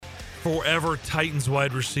forever Titans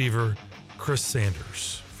wide receiver Chris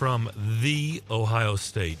Sanders from the Ohio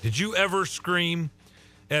State. Did you ever scream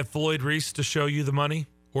at Floyd Reese to show you the money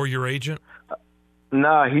or your agent?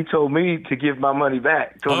 Nah, he told me to give my money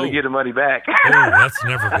back. Told me to get the money back. Oh, that's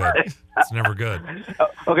never good. That's never good.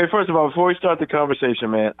 Okay, first of all, before we start the conversation,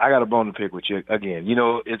 man, I got a bone to pick with you again. You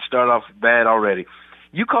know, it started off bad already.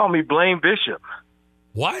 You call me Blaine Bishop.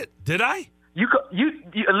 What? Did I? You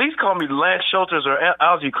at least call me Lance Schulters or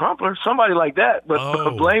Algie Crumpler, somebody like that.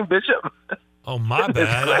 But Blaine Bishop. Oh, my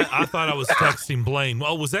bad. I thought I was texting Blaine.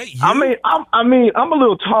 Well, was that you? I'm a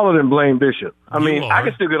little taller than Blaine Bishop. I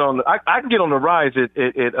can still get on. I can get on the rides at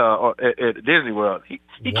Disney World. He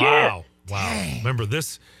can. Wow. Remember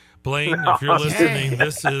this, Blaine? If you're listening,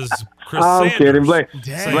 this is Chris I'm Sanders. kidding, Blaine.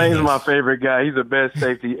 Blaine's my favorite guy. He's the best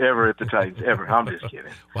safety ever at the Titans ever. I'm just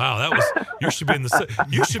kidding. Wow, you should be in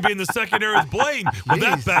the secondary with Blaine with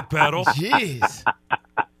that back pedal. Jeez.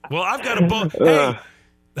 Well, I've got a bone. Hey.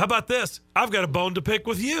 How about this? I've got a bone to pick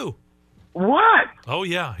with you. What? Oh,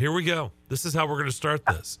 yeah. Here we go. This is how we're going to start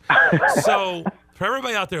this. So, for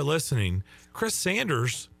everybody out there listening, Chris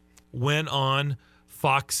Sanders went on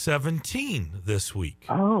Fox 17 this week.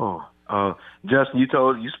 Oh. Justin,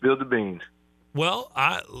 you spilled the beans. Well,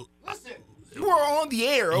 Listen, you were on the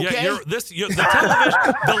air, okay? Yeah, the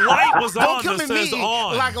television, the light was on that says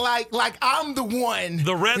on. Like I'm the one.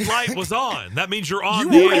 The red light was on. That means you're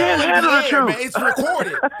on You the were air. on the air, man. It's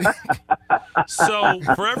recorded. So,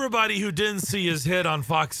 for everybody who didn't see his hit on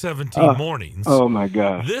Fox 17 mornings, oh my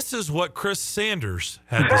God, this is what Chris Sanders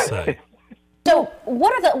had to say. So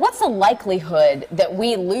what's the likelihood that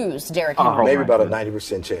we lose Derrick Henry? Maybe about a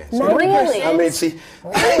 90% chance. 90%? Really? I mean, see,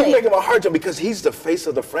 he's making my heart jump because he's the face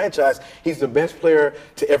of the franchise. He's the best player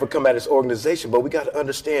to ever come at his organization. But we got to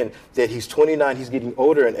understand that he's 29. He's getting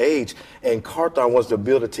older in age. And Carthon wants to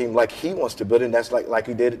build a team like he wants to build it, and that's like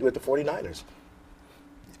he did with the 49ers.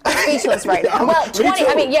 Speechless right now. Well, 20.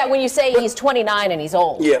 I mean, yeah. When you say he's 29 and he's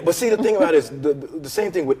old. Yeah, but see, the thing about it is the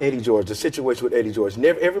same thing with Eddie George. The situation with Eddie George.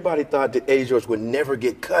 Everybody thought that Eddie George would never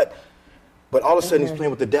get cut, but all of a sudden he's playing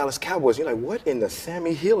with the Dallas Cowboys. You're like, what in the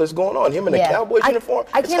Sammy Hill is going on? Him in the Cowboys uniform.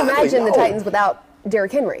 I can't imagine the Titans without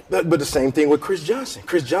Derrick Henry. But the same thing with Chris Johnson.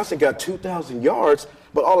 Chris Johnson got 2,000 yards.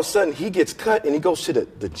 But all of a sudden, he gets cut and he goes to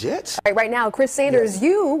the Jets? Right now, Chris Sanders,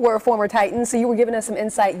 you were a former Titan, so you were giving us some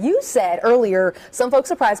insight. You said earlier, some folks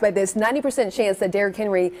surprised by this, 90% chance that Derrick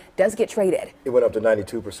Henry does get traded. It went up to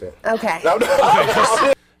 92%. Okay.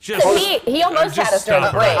 He almost had us during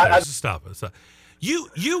the break. Just stop it.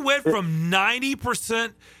 You went from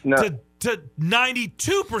 90% to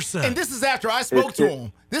 92%. And this is after I spoke to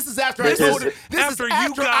him. This is after I told him. This is after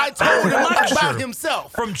I told him about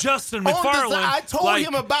himself. From Justin McFarland. I told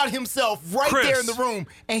him about himself Chris, there in the room,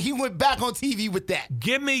 and he went back on TV with that.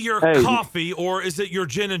 Give me your coffee, or is it your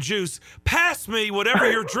gin and juice? Pass me whatever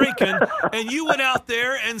you're drinking, and you went out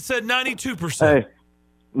there and said 92%. Hey,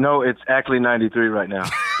 no, it's actually 93 right now.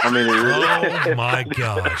 I mean, oh my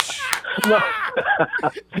gosh. No,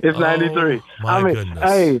 it's 93. My goodness.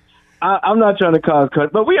 Hey. I'm not trying to cause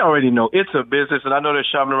cut, but we already know it's a business, and I know they're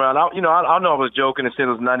shopping around. I know I was joking and said it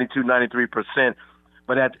was 92, 93%,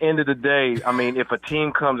 but at the end of the day, I mean, if a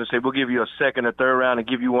team comes and say, we'll give you a second or third round and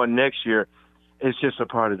give you one next year, it's just a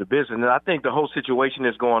part of the business. And I think the whole situation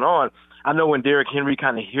that's going on, I know when Derrick Henry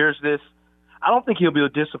kind of hears this, I don't think he'll be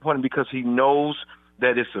disappointed because he knows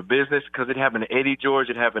that it's a business, because it happened to Eddie George,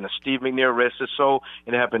 it happened to Steve McNair, rest his soul,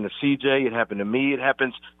 it happened to CJ, it happened to me, it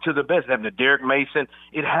happens to the best, it happened to Derek Mason,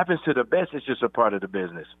 it happens to the best, it's just a part of the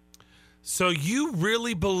business. So you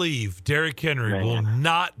really believe Derrick Henry will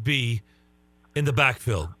not be in the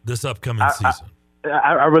backfield this upcoming season?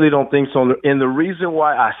 I really don't think so. And the reason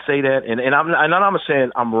why I say that, and I'm not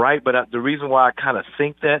saying I'm right, but the reason why I kind of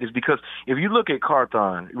think that is because if you look at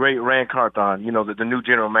Carthon, Rand Carthon, the new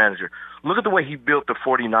general manager, look at the way he built the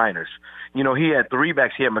 49ers. He had three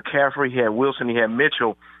backs. He had McCaffrey, he had Wilson, he had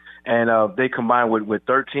Mitchell, and they combined with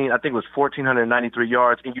 13, I think it was 1,493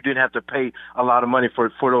 yards, and you didn't have to pay a lot of money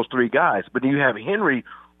for those three guys. But then you have Henry,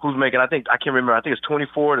 who's making, I think it's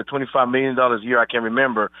 $24 to $25 million a year, I can't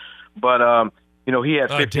remember. But, he had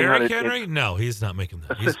 1,500. Derrick Henry? No, he's not making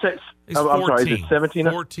that. He's 14. I'm sorry, is it 17?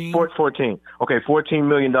 14. 14. Okay, $14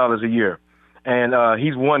 million a year. And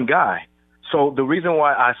he's one guy. So the reason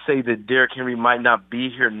why I say that Derrick Henry might not be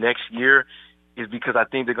here next year is because I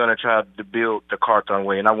think they're going to try to build the Carthon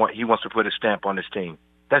way, and he wants to put a stamp on this team.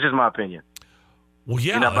 That's just my opinion. Well,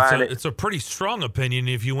 yeah, it's a pretty strong opinion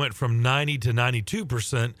if you went from 90 to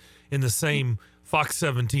 92% in the same Fox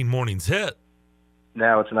 17 mornings hit.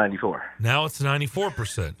 Now it's 94. Now it's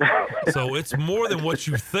 94%. So it's more than what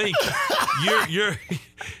you think.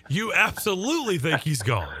 You absolutely think he's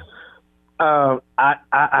gone.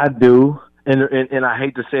 I do, and I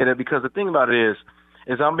hate to say that because the thing about it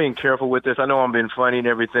is I'm being careful with this. I know I'm being funny and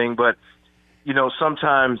everything, but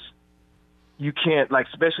sometimes you can't, like,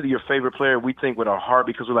 especially your favorite player, we think with our heart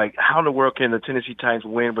because we're like, how in the world can the Tennessee Titans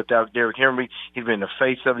win without Derrick Henry? He's been the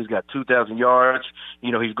face of it. He's got 2,000 yards.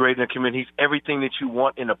 He's great in the community. He's everything that you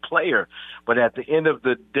want in a player. But at the end of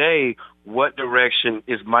the day, what direction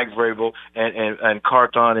is Mike Vrabel and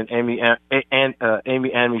Carthon and Amy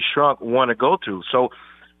Annie Shrunk want to go to? So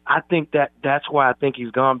I think that's why I think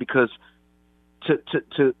he's gone, because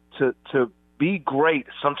to be great,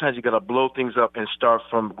 sometimes you got to blow things up and start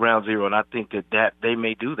from ground zero, and I think that they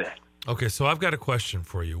may do that. Okay, so I've got a question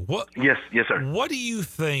for you. Yes, sir. What do you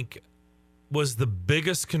think was the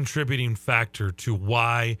biggest contributing factor to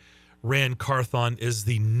why Ran Carthon is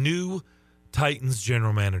the new Titans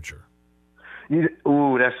general manager?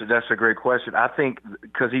 Ooh, that's a great question. I think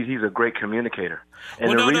because he's a great communicator.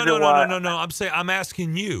 And no. I'm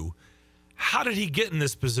asking you. How did he get in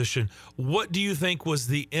this position? What do you think was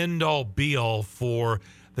the end-all, be-all for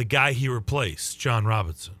the guy he replaced, John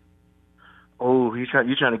Robinson? Oh, you're trying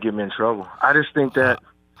to get me in trouble. I just think that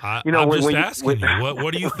I'm just asking you.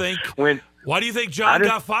 What do you think? Why do you think John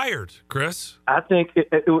got fired, Chris? I think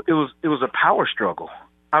it was a power struggle.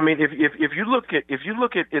 I mean, if you look at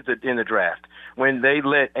it in the draft when they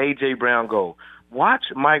let A.J. Brown go, watch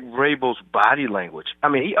Mike Vrabel's body language. I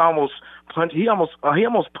mean, he almost punched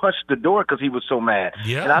the door because he was so mad.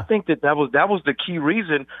 Yeah. And I think that was the key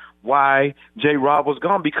reason why J. Rob was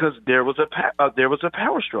gone, because there was a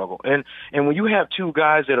power struggle. And when you have two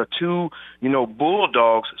guys that are two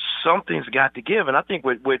bulldogs, something's got to give. And I think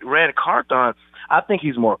with Ran Carthon, I think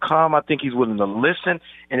he's more calm. I think he's willing to listen.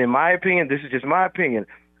 And in my opinion, this is just my opinion,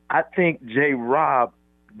 I think J. Rob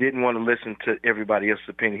didn't want to listen to everybody else's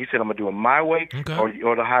opinion. He said, "I'm gonna do it my way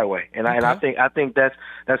or the highway." And I think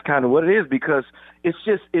that's kind of what it is, because it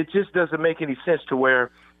just doesn't make any sense to where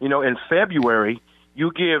in February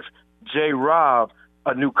you give J. Rob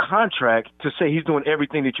a new contract to say he's doing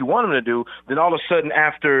everything that you want him to do. Then all of a sudden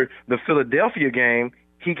after the Philadelphia game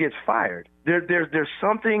he gets fired. There's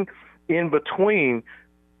something in between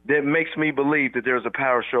that makes me believe that there's a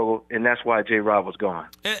power struggle, and that's why J. Rob was gone.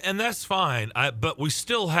 And that's fine, but we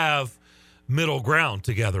still have middle ground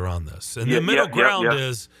together on this. And the middle ground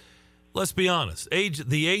is, let's be honest,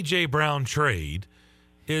 the A.J. Brown trade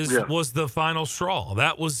was the final straw.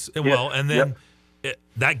 That was, and then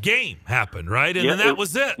that game happened, right? And then that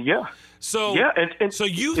was it. Yeah. So, so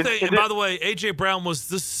you think, and by the way, A.J. Brown was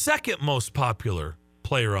the second most popular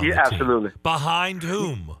player on the team. Yeah, absolutely. Behind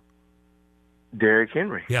whom? Derrick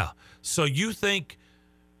Henry. Yeah. So you think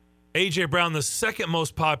A.J. Brown, the second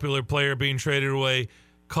most popular player being traded away,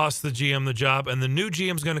 cost the GM the job, and the new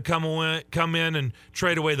GM's going to come in and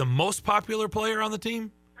trade away the most popular player on the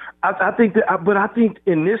team? I think that, but I think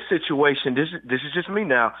in this situation, this is just me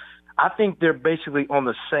now, I think they're basically on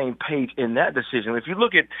the same page in that decision. If you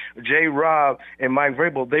look at J. Rob and Mike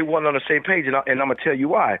Vrabel, they weren't on the same page, and I'm going to tell you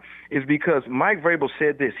why. It's because Mike Vrabel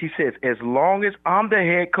said this. He says, as long as I'm the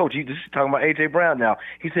head coach, this is talking about A.J. Brown now.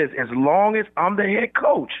 He says, as long as I'm the head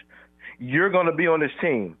coach, you're going to be on this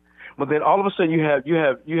team. But then all of a sudden you have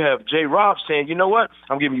J. Rob saying, you know what,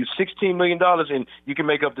 I'm giving you $16 million and you can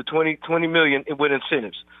make up to $20 million with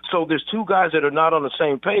incentives. So there's two guys that are not on the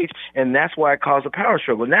same page, and that's why it caused a power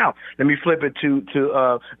struggle. Now, let me flip it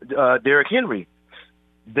to Derrick Henry.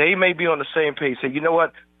 They may be on the same page. Say, you know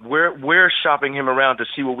what, we're shopping him around to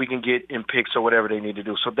see what we can get in picks or whatever they need to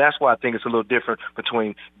do. So that's why I think it's a little different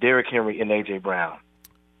between Derrick Henry and A.J. Brown.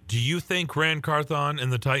 Do you think Ran Carthon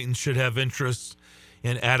and the Titans should have interest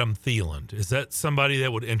in Adam Thielen? Is that somebody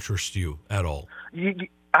that would interest you at all?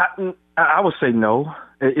 I would say no.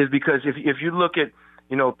 It's because if you look at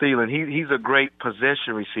Thielen, he's a great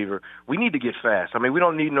possession receiver. We need to get fast. I mean, we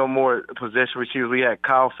don't need no more possession receivers. We got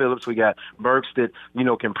Kyle Phillips, we got Burks that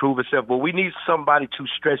can prove itself, but we need somebody to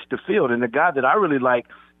stretch the field. And the guy that I really like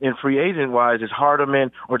in free agent wise is Hardeman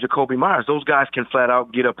or Jacoby Myers. Those guys can flat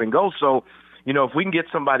out get up and go. So if we can get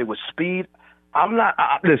somebody with speed.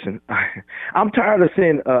 Listen, I'm tired of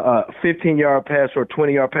seeing a 15-yard pass or a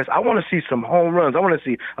 20-yard pass. I want to see some home runs. I want to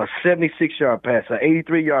see a 76-yard pass, an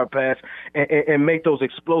 83-yard pass, and make those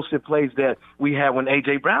explosive plays that we had when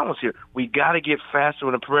A.J. Brown was here. We got to get faster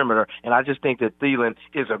on the perimeter, and I just think that Thielen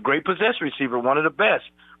is a great possession receiver, one of the best,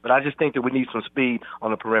 but I just think that we need some speed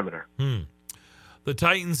on the perimeter. The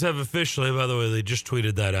Titans have officially, by the way, they just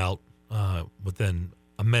tweeted that out within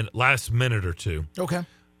last minute or two. Okay.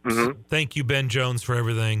 Mm-hmm. Thank you, Ben Jones, for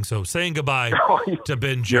everything. So saying goodbye to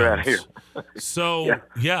Ben Jones. You're out of here. So,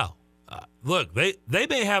 look, they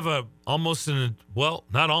may have not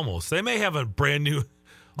almost. They may have a brand new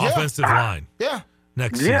offensive line. Yeah.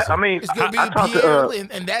 Next season. Yeah, I mean, It's going to be Pierre,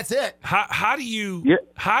 and that's it. How do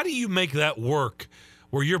you make that work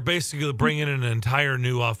where you're basically bringing in an entire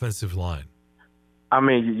new offensive line? I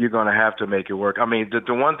mean, you're going to have to make it work. I mean,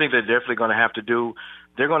 the one thing they're definitely going to have to do,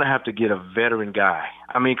 they're going to have to get a veteran guy.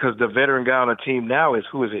 I mean, because the veteran guy on the team now is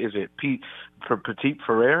who is it? Is it Petit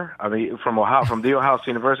Ferrer? I mean, from the Ohio State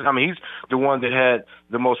University. I mean, he's the one that had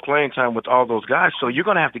the most playing time with all those guys. So you're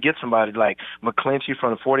going to have to get somebody like McClinchy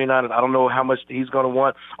from the 49ers. I don't know how much he's going to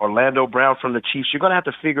want. Orlando Brown from the Chiefs. You're going to have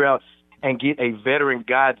to figure out and get a veteran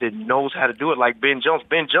guy that knows how to do it, like Ben Jones.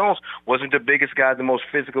 Ben Jones wasn't the biggest guy, the most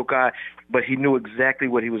physical guy, but he knew exactly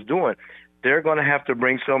what he was doing. They're going to have to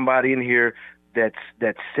bring somebody in here that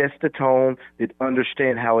sets the tone, that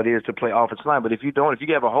understand how it is to play offensive line. But if you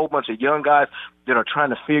have a whole bunch of young guys that are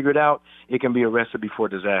trying to figure it out, it can be a recipe for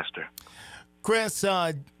disaster. Chris,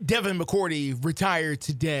 Devin McCourty retired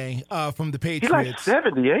today from the Patriots. He's like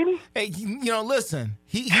 70, ain't he? Hey, listen,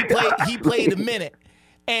 he played a minute.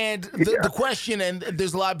 And the question, and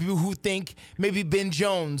there's a lot of people who think maybe Ben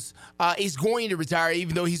Jones is going to retire,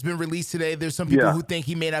 even though he's been released today. There's some people who think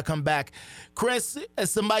he may not come back. Chris,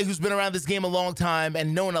 as somebody who's been around this game a long time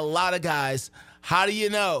and known a lot of guys, how do you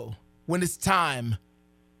know when it's time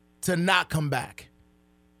to not come back?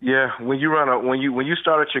 Yeah, when you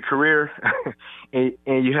start at your career and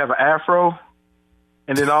you have an afro,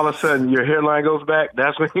 and then all of a sudden your hairline goes back,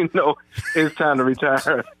 that's when you know it's time to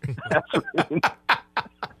retire. That's when you know.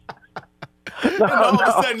 All of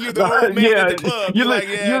a sudden, you're the old man at the club. You're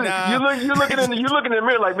looking in the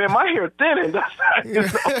mirror like, man, my hair thinning. That's how you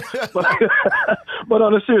know. But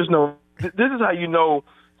on a serious note, this is how you know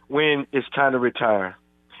when it's time to retire.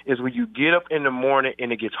 Is when you get up in the morning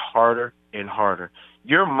and it gets harder and harder.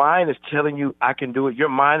 Your mind is telling you, I can do it. Your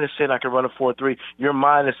mind is saying, I can run a 4.3. Your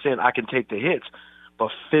mind is saying, I can take the hits. But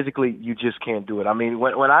physically, you just can't do it. I mean,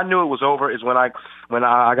 when I knew it was over is when I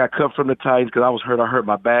got cut from the Titans because I was hurt. I hurt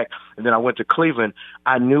my back, and then I went to Cleveland.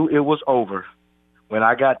 I knew it was over when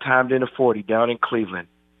I got timed in a 40 down in Cleveland,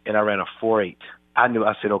 and I ran a 4.8.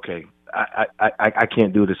 I said, okay, I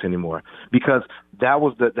can't do this anymore, because that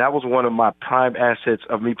was one of my prime assets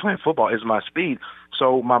of me playing football is my speed.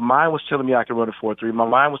 So my mind was telling me I could run a 4.3. My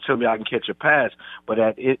mind was telling me I can catch a pass, but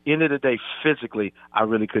at the end of the day, physically, I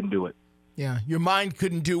really couldn't do it. Yeah, your mind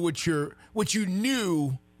couldn't do what you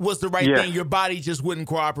knew was the right thing. Your body just wouldn't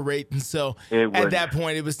cooperate, and so at that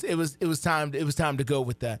point, it was time to go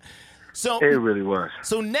with that. So it really was.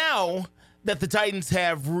 So now that the Titans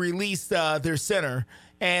have released their center,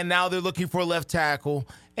 and now they're looking for a left tackle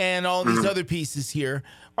and all these other pieces here,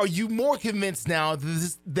 are you more convinced now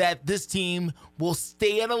that this team will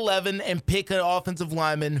stay at 11 and pick an offensive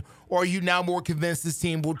lineman, or are you now more convinced this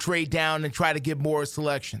team will trade down and try to get more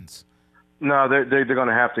selections? No, they're going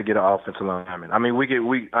to have to get an offensive lineman. I mean,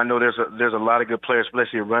 I know there's a lot of good players,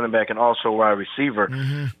 especially a running back and also a wide receiver.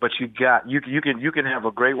 Mm-hmm. But you can have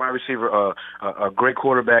a great wide receiver, a great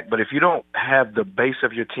quarterback. But if you don't have the base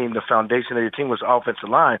of your team, the foundation of your team was offensive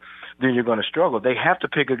line, then you're going to struggle. They have to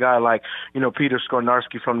pick a guy like Peter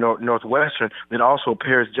Skornarski from Northwestern, then also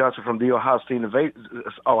Paris Johnson from the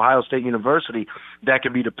Ohio State University that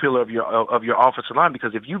can be the pillar of your offensive line.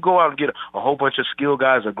 Because if you go out and get a whole bunch of skilled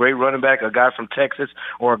guys, a great running back, a guy from Texas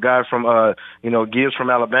or a guy from Gibbs from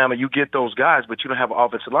Alabama, you get those guys, but you don't have an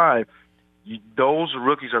offensive line. Those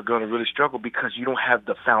rookies are going to really struggle because you don't have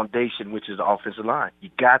the foundation, which is the offensive line. You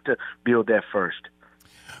got to build that first.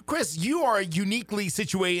 Chris, you are uniquely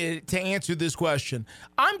situated to answer this question.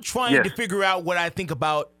 I'm trying to figure out what I think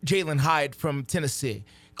about Jalin Hyatt from Tennessee.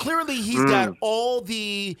 Clearly, he's got all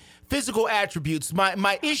the physical attributes.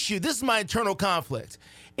 My issue, this is my internal conflict,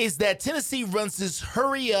 is that Tennessee runs this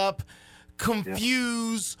hurry up,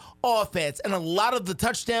 confuse offense. And a lot of the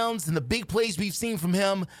touchdowns and the big plays we've seen from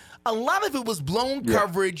him, a lot of it was blown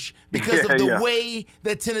coverage because of the way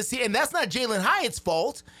that Tennessee, and that's not Jalin Hyatt's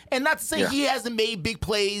fault, and not to say he hasn't made big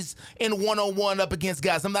plays in one-on-one up against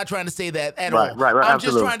guys. I'm not trying to say that at all. Right, I'm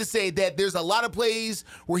just trying to say that there's a lot of plays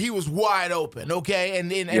where he was wide open, okay,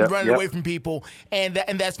 and running away from people, and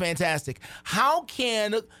that's fantastic. How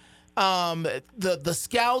can the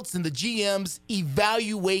scouts and the GMs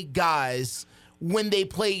evaluate guys when they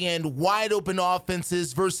play in wide open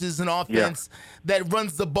offenses versus an offense that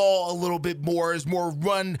runs the ball a little bit more, is more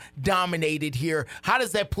run dominated here? How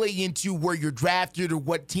does that play into where you're drafted or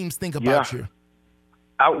what teams think about you?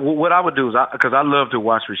 What I would do is, because I love to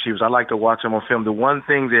watch receivers, I like to watch them on film. The one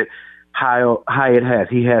thing that Hyatt has,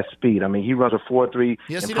 he has speed. I mean, he runs a 4.3,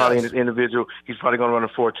 and probably in his individual, he's probably going to run a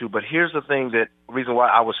 4.2. But here's the reason why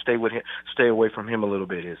I would stay away from him a little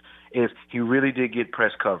bit is, is he really did get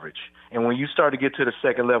press coverage. And when you start to get to the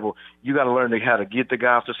second level, you got to learn how to get the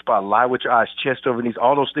guy off the spot, lie with your eyes, chest over knees,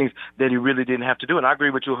 all those things that he really didn't have to do. And I agree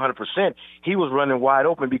with you 100%. He was running wide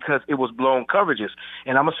open because it was blown coverages.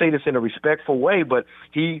 And I'm going to say this in a respectful way, but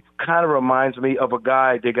he kind of reminds me of a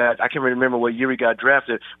guy I can't remember what year he got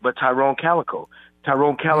drafted, but Tyrone Calico.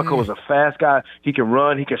 Tyrone Calico was a fast guy. He can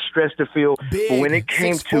run. He can stretch the field. Big, but when it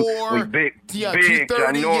came 6'4", big, 230,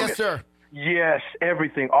 ginormous. yes, sir. Yes,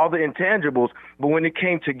 everything, all the intangibles. But when it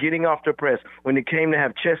came to getting off the press, when it came to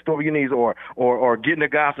have chest over your knees or getting a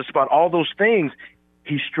guy off the spot, all those things,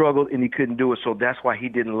 he struggled and he couldn't do it. So that's why he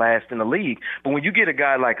didn't last in the league. But when you get a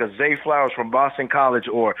guy like a Zay Flowers from Boston College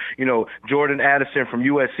or, Jordan Addison from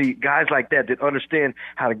USC, guys like that understand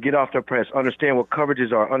how to get off the press, understand what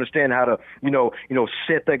coverages are, understand how to,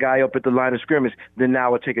 set the guy up at the line of scrimmage, then now I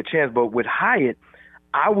would take a chance. But with Hyatt,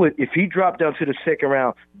 I would, if he dropped down to the second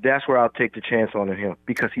round, that's where I'll take the chance on him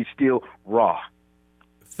because he's still raw.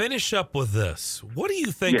 Finish up with this. What do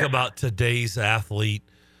you think about today's athlete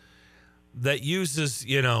that uses,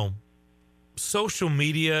 social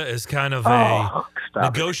media as kind of a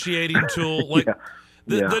negotiating tool? Like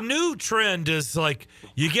the new trend is like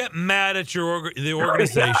you get mad at the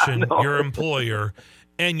organization, your employer,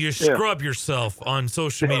 and you scrub yourself on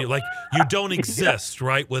social media like you don't exist,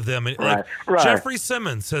 right, with them. And, right. Jeffrey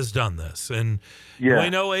Simmons has done this, and we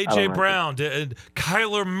know A.J. Brown did,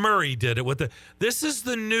 Kyler Murray did it. This is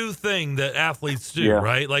the new thing that athletes do,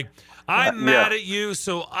 right? Like, I'm mad at you,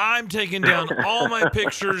 so I'm taking down all my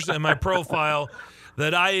pictures and my profile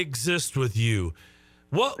that I exist with you.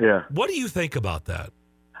 What do you think about that?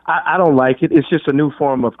 I don't like it. It's just a new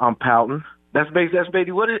form of I'm pouting. That's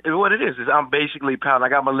basically what it is. Is I'm basically pouting. I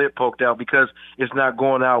got my lip poked out because it's not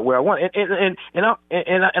going out where I want. And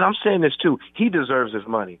I'm saying this too. He deserves his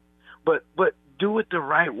money, but do it the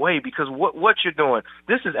right way because what you're doing.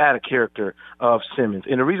 This is out of character of Simmons,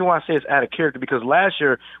 and the reason why I say it's out of character because last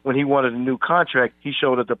year when he wanted a new contract, he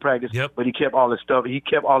showed up to practice, but he kept all this stuff. He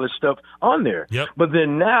kept all this stuff on there. But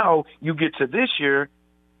then now you get to this year.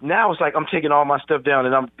 Now it's like I'm taking all my stuff down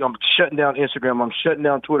and I'm shutting down Instagram, I'm shutting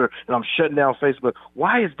down Twitter, and I'm shutting down Facebook.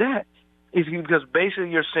 Why is that? It's because basically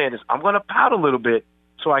you're saying is I'm going to pout a little bit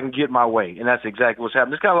so I can get my way, and that's exactly what's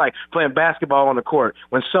happening. It's kind of like playing basketball on the court.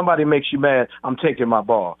 When somebody makes you mad, I'm taking my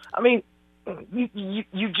ball. I mean,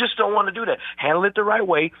 you just don't want to do that. Handle it the right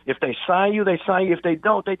way. If they sign you, they sign you. If they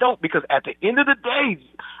don't, they don't. Because at the end of the day,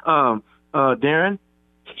 Darren,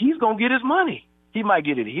 he's going to get his money. He might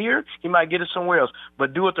get it here. He might get it somewhere else.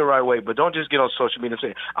 But do it the right way. But don't just get on social media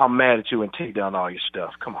and say, I'm mad at you and take down all your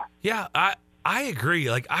stuff. Come on. Yeah, I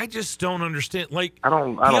agree. Like, I just don't understand. Like, I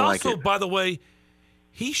don't like it. By the way,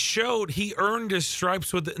 he earned his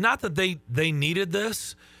stripes with it. Not that they needed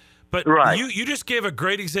this, but you just gave a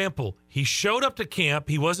great example. He showed up to camp.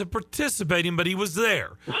 He wasn't participating, but he was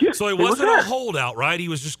there. So he wasn't a holdout, right? He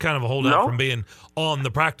was just kind of a holdout from being on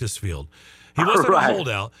the practice field. He wasn't a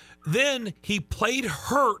holdout. Then he played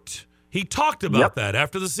hurt. He talked about that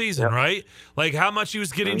after the season, right? Like how much he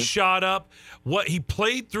was getting shot up, what he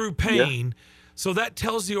played through pain. So that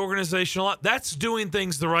tells the organization a lot. That's doing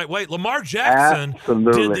things the right way. Lamar Jackson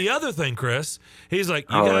did the other thing, Chris. He's like,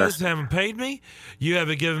 you guys haven't paid me. You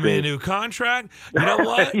haven't given me a new contract. You know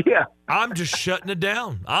what? I'm just shutting it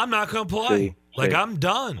down. I'm not going to play. I'm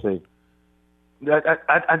done.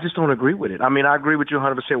 I just don't agree with it. I mean, I agree with you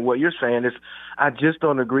 100%. What you're saying is I just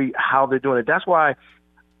don't agree how they're doing it. That's why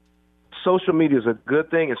social media is a good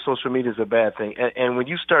thing and social media is a bad thing. And when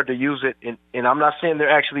you start to use it, and I'm not saying they're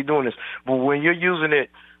actually doing this, but when you're using it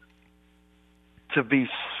to be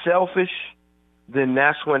selfish, then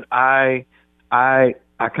that's when I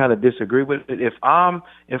kind of disagree with it. If I'm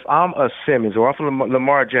a Simmons or if I'm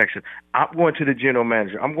Lamar Jackson, I'm going to the general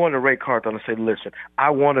manager. I'm going to Ray Carthon and say, listen,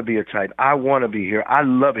 I want to be a Titan. I want to be here. I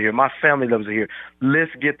love it here. My family loves it here.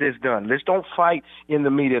 Let's get this done. Let's don't fight in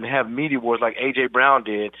the media and have media wars like A.J. Brown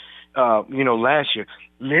did, last year.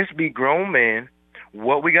 Let's be grown men.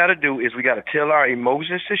 What we got to do is we got to tell our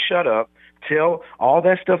emotions to shut up. Tell all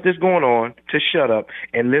that stuff that's going on to shut up,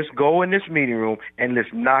 and let's go in this meeting room and let's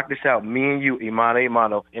knock this out, me and you,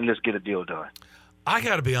 mano, and let's get a deal done. I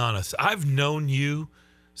got to be honest. I've known you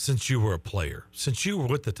since you were a player, since you were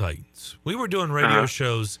with the Titans. We were doing radio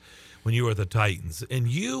shows when you were at the Titans, and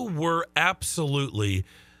you were absolutely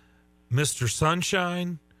Mr.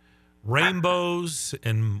 Sunshine, rainbows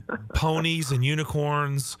and ponies and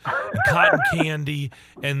unicorns and cotton candy,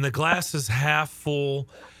 and the glass is half full.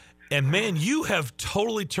 And, man, you have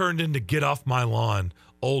totally turned into get off my lawn,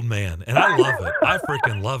 old man. And I love it. I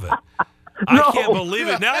freaking love it. I can't believe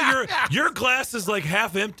it. Now your glass is like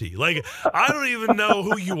half empty. Like, I don't even know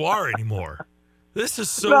who you are anymore. This is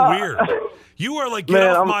so weird. You are like get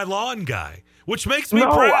off my lawn guy, which makes me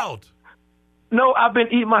proud. No, I've been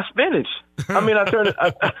eating my spinach. I mean, I turned it.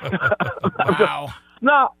 Wow.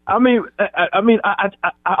 No, I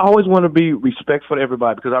always want to be respectful to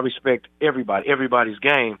everybody because I respect everybody's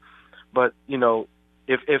game. But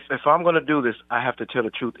if I'm going to do this, I have to tell the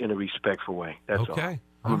truth in a respectful way. That's all. I'm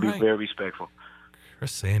going to be very respectful.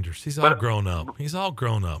 Chris Sanders, he's all grown up. He's all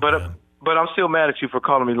grown up, man. But I'm still mad at you for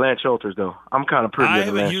calling me Lance Schulters, though. I'm kind of pretty. I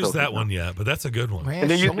haven't used that one yet, but that's a good one. And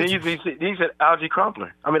then you said Algie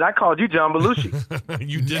Crumpler. I mean, I called you John Belushi.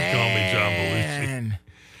 You did call me John Belushi.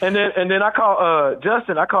 And then I call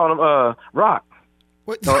Justin. I called him Rock.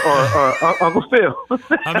 What? Or Uncle Phil.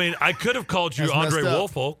 I mean, I could have called you Andre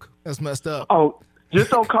Woolfolk. That's messed up. Oh. Just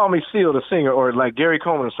don't call me Seal the singer or like Gary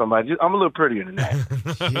Coleman or somebody. I'm a little prettier than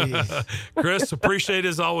that. Chris, appreciate it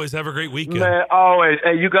as always. Have a great weekend. Man, always.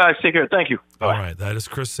 Hey, you guys take care. Thank you. All right. That is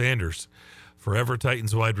Chris Sanders, Forever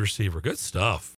Titans wide receiver. Good stuff.